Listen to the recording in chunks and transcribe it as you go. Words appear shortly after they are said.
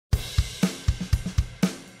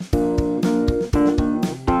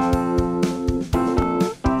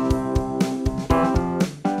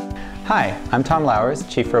Hi, I'm Tom Lowers,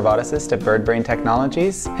 Chief Roboticist at BirdBrain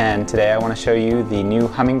Technologies, and today I want to show you the new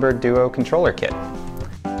Hummingbird Duo controller kit.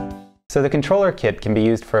 So the controller kit can be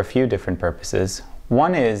used for a few different purposes.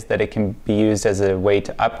 One is that it can be used as a way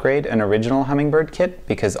to upgrade an original Hummingbird kit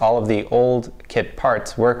because all of the old kit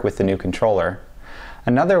parts work with the new controller.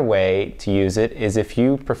 Another way to use it is if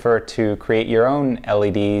you prefer to create your own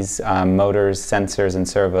LEDs, motors, sensors, and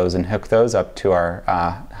servos and hook those up to our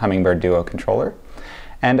Hummingbird Duo controller.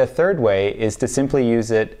 And a third way is to simply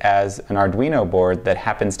use it as an Arduino board that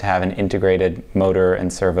happens to have an integrated motor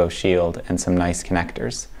and servo shield and some nice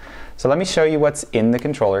connectors. So let me show you what's in the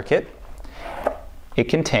controller kit. It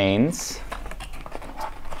contains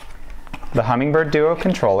the Hummingbird Duo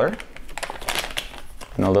controller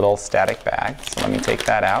in a little static bag. So let me take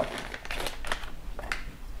that out.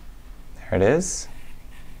 There it is.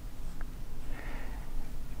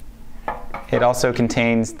 It also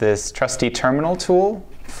contains this trusty terminal tool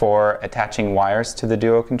for attaching wires to the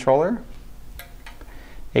Duo controller.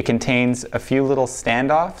 It contains a few little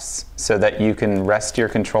standoffs so that you can rest your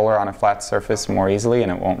controller on a flat surface more easily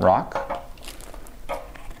and it won't rock.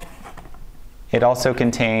 It also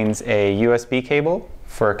contains a USB cable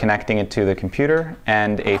for connecting it to the computer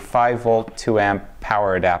and a 5-volt 2-amp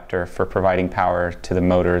power adapter for providing power to the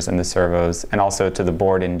motors and the servos and also to the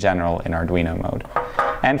board in general in Arduino mode.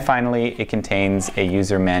 And finally, it contains a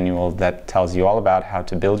user manual that tells you all about how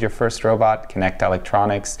to build your first robot, connect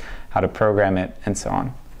electronics, how to program it, and so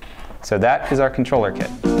on. So that is our controller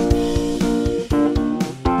kit.